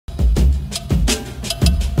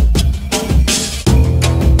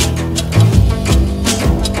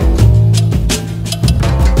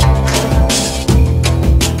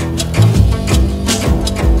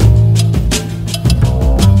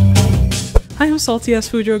Hi, I'm Salty Ass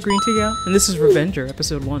Fujo Green Tea Gal, and this is Revenger,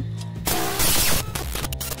 episode 1.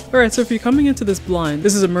 Alright, so if you're coming into this blind,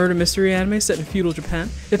 this is a murder mystery anime set in feudal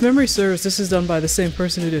Japan. If memory serves, this is done by the same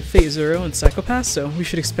person who did Fate Zero and Psychopath, so we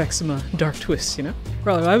should expect some dark twists, you know?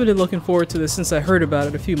 Probably, I've been looking forward to this since I heard about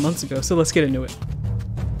it a few months ago, so let's get into it.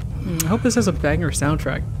 I hope this has a banger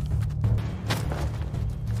soundtrack.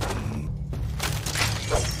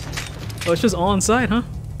 Oh, it's just on site, huh?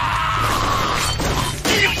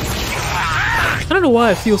 I don't know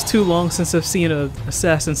why it feels too long since I've seen an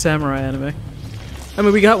Assassin Samurai anime. I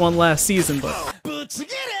mean, we got one last season, but it's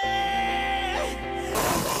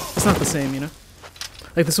not the same, you know?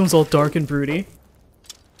 Like, this one's all dark and broody.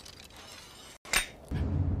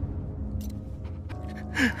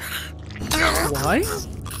 Why?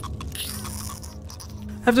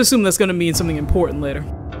 I have to assume that's gonna mean something important later.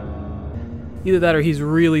 Either that or he's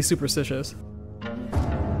really superstitious.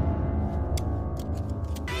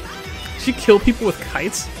 Did she kill people with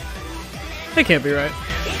kites? That can't be right.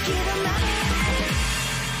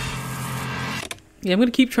 Yeah, I'm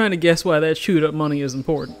gonna keep trying to guess why that chewed up money is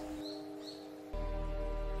important.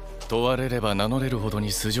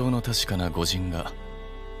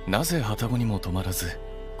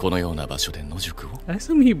 I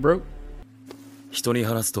assume he broke.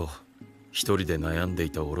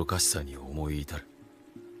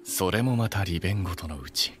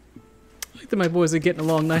 I think that my boys are getting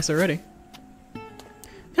along nice already.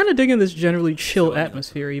 Kinda digging this generally chill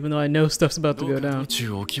atmosphere, even though I know stuff's about to go down.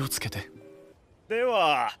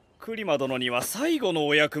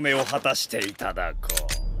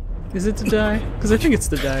 Is it to die? Because I think it's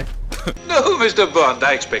to die. No, Mr. Bond,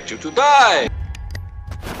 I expect you to die!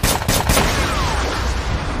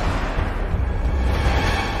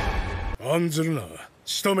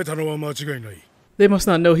 They must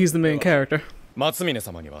not know he's the main character. Is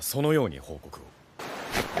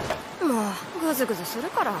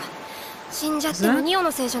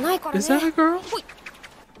that a girl?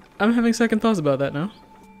 I'm having second thoughts about that now.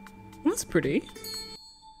 Well, that's pretty.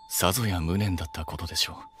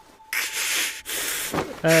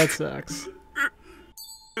 That sucks.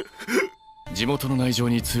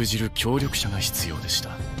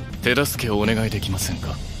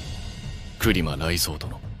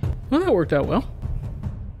 Well, that worked out well.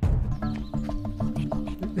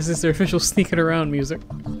 Is this their official sneaking around music?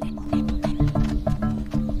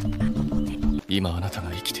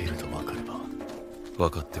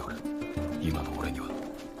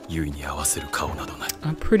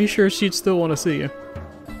 I'm pretty sure she'd still want to see you.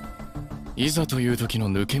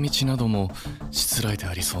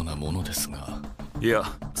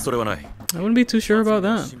 I wouldn't be too sure about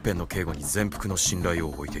that.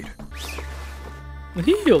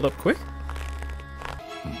 He healed up quick.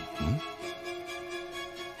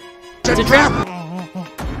 It's a trap!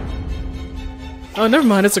 Oh, never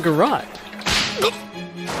mind, it's a garage.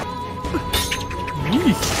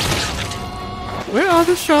 Where are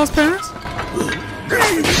the Shaw's parents?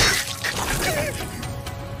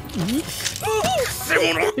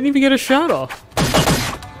 Didn't even get a shot off.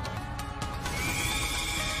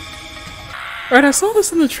 Alright, I saw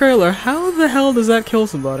this in the trailer. How the hell does that kill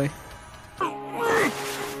somebody?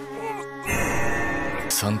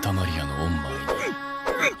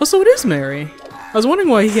 Oh, so it is Mary. I was wondering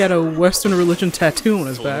why he had a Western religion tattoo on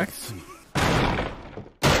his back.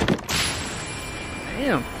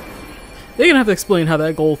 Damn. They're gonna have to explain how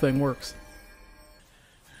that gold thing works.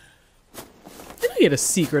 Did I get a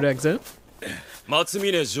secret exit?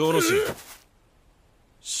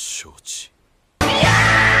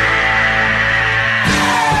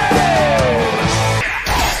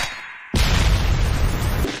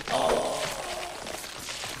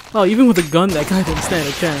 Oh, even with a gun, that guy didn't stand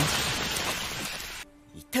a chance.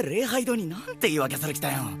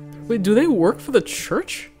 Wait, do they work for the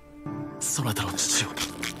church?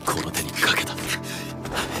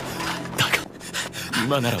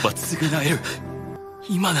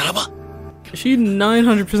 She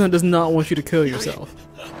 900% does not want you to kill yourself.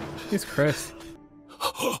 Jesus Christ.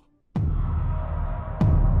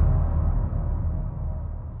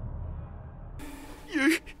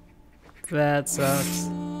 That sucks.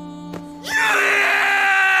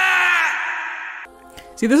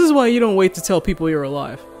 See, this is why you don't wait to tell people you're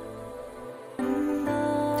alive.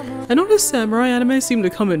 I noticed samurai anime seem to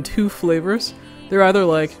come in two flavors. They're either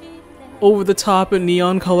like over the top and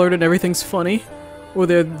neon colored and everything's funny, or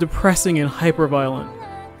they're depressing and hyper violent.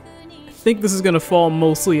 I think this is gonna fall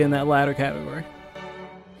mostly in that latter category.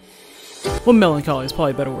 Well, melancholy is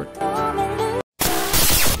probably a better word.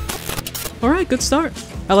 Alright, good start.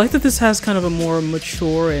 I like that this has kind of a more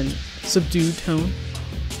mature and subdued tone.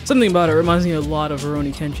 It's Something about it reminds me a lot of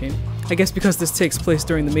Rurouni Kenshin. I guess because this takes place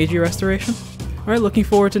during the Meiji Restoration. Alright, looking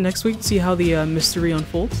forward to next week to see how the mystery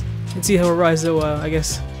unfolds. And see how Raizo, I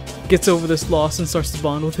guess, gets over this loss and starts to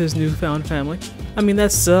bond with his newfound family. I mean,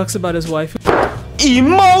 that sucks about his wife.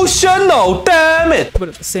 Emotional, damn it! But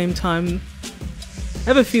at the same time, I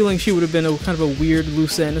have a feeling she would have been a kind of a weird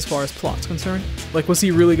loose end as far as plot's concerned. Like, was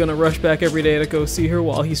he really gonna rush back every day to go see her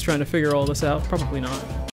while he's trying to figure all this out? Probably not.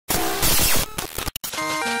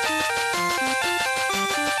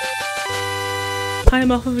 Hi, I'm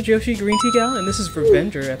Alpha Joshi Green Tea Gal, and this is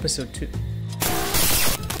Revenger, episode 2.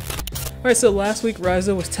 Alright, so last week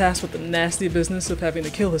Raizo was tasked with the nasty business of having to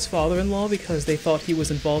kill his father-in-law because they thought he was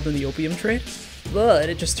involved in the opium trade. But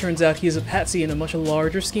it just turns out he's a patsy in a much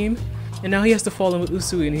larger scheme, and now he has to fall in with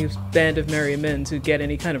Usui and his band of merry men to get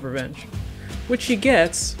any kind of revenge. Which he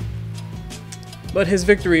gets, but his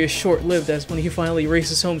victory is short-lived as when he finally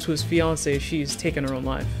races home to his fiancée, she's taken her own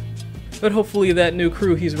life. But hopefully that new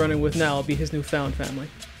crew he's running with now will be his newfound family.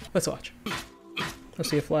 Let's watch.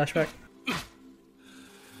 Let's see a flashback.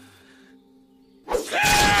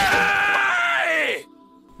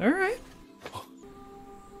 Alright.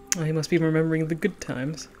 Oh, he must be remembering the good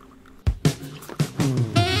times.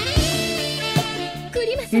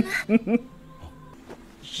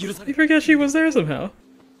 I forget she was there somehow.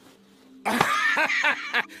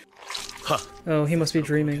 Oh, he must be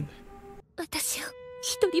dreaming.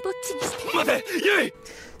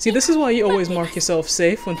 See, this is why you always mark yourself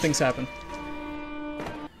safe when things happen.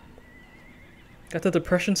 Got the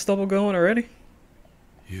depression stubble going already?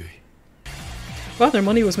 Wow, their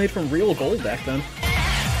money was made from real gold back then.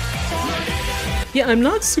 Yeah, I'm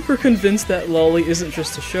not super convinced that Lolly isn't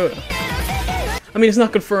just a Shota. I mean, it's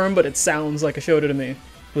not confirmed, but it sounds like a Shota to me.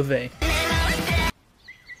 With they.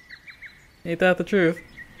 Ain't that the truth?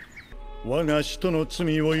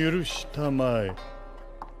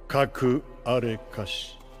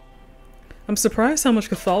 I'm surprised how much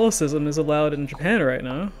Catholicism is allowed in Japan right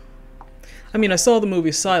now. I mean, I saw the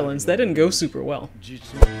movie Silence, that didn't go super well.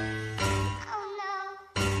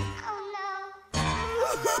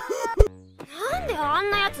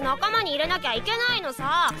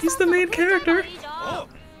 He's the main character.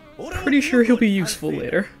 Pretty sure he'll be useful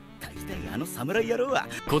later.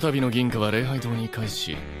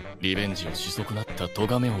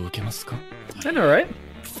 I know, right?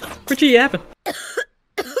 Quit your yapping.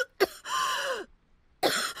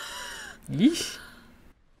 Yeesh.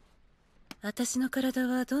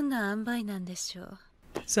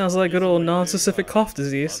 Sounds like good old non-specific cough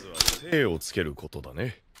disease. I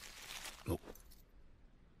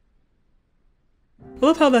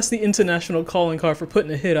love how that's the international calling card for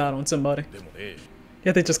putting a hit out on somebody.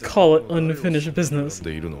 Yet they just call it unfinished business.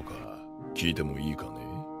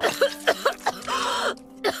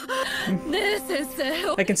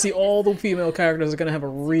 I can see all the female characters are gonna have a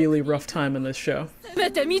really rough time in this show.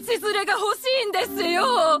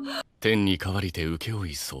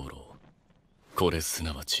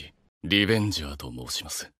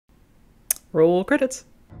 Roll credits.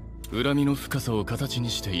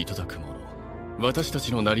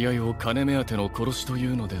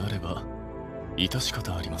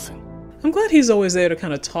 I'm glad he's always there to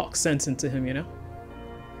kind of talk sense into him, you know?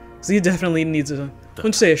 Because he definitely needs a, I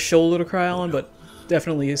wouldn't say a shoulder to cry on, but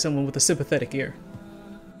definitely someone with a sympathetic ear.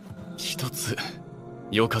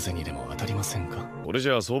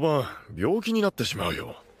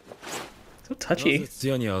 So touchy.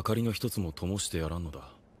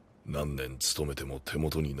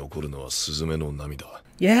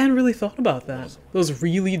 Yeah, I hadn't really thought about that. Those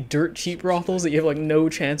really dirt cheap brothels that you have like no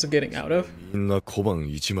chance of getting out of.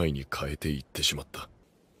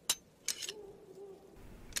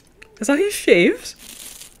 Is that how he shaves?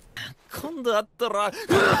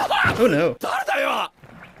 Oh no.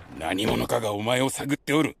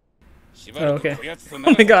 Oh, okay. Oh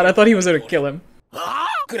my god, I thought he was gonna kill him. I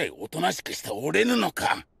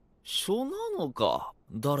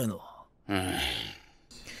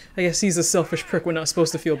guess he's a selfish prick we're not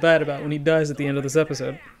supposed to feel bad about when he dies at the end of this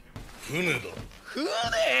episode.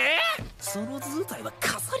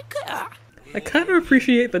 I kind of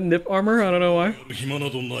appreciate the nip armor, I don't know why.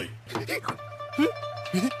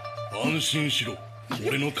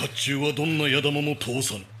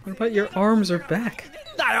 What about your arms or back?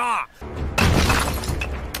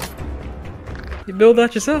 You build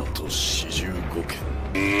that yourself.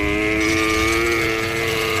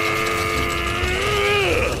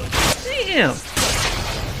 Damn!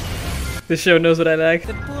 This show knows what I like.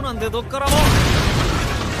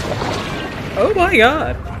 Oh my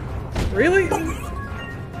god! Really?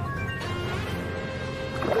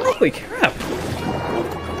 Holy crap!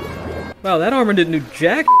 Wow, that armor didn't do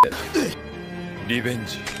jack shit.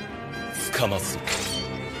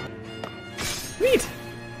 Sweet!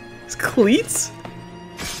 It's cleats?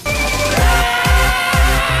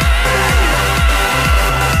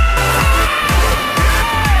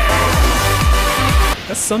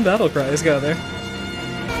 That's some battle cry he's got there.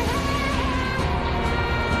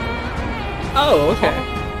 Oh, okay.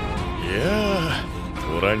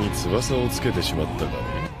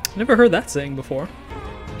 Never heard that saying before.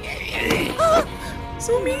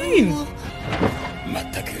 So mean!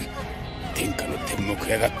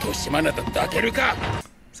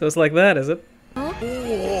 So it's like that, is it? Gonna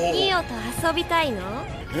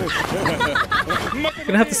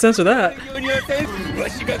have to censor that.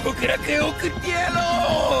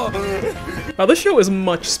 Wow, this show is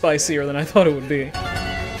much spicier than I thought it would be.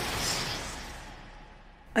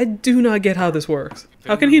 I do not get how this works.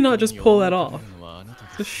 How can he not just pull that off?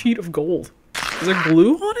 It's a sheet of gold. Is there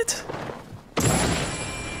glue on it?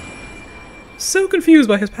 So confused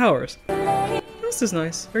by his powers. This is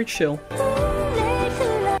nice. Very chill.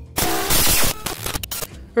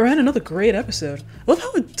 Alright, another great episode. I love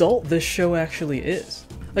how adult this show actually is.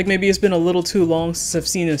 Like, maybe it's been a little too long since I've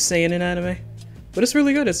seen a seinen anime. But it's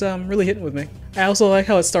really good. It's really hitting with me. I also like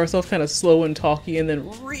how it starts off kind of slow and talky and then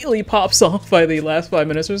really pops off by the last 5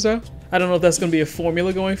 minutes or so. I don't know if that's going to be a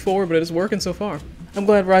formula going forward, but it's working so far. I'm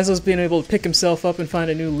glad Raizo's being able to pick himself up and find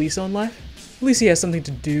a new lease on life. At least he has something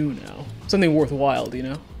to do now. Something worthwhile, you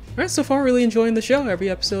know? Alright, so far really enjoying the show. Every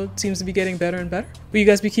episode seems to be getting better and better. Will you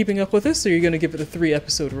guys be keeping up with this, or are you going to give it the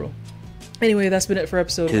 3-episode rule? Anyway, that's been it for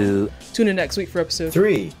episode 2. Tune in next week for episode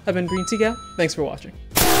 3. I've been Green Tea Gal. Thanks for watching.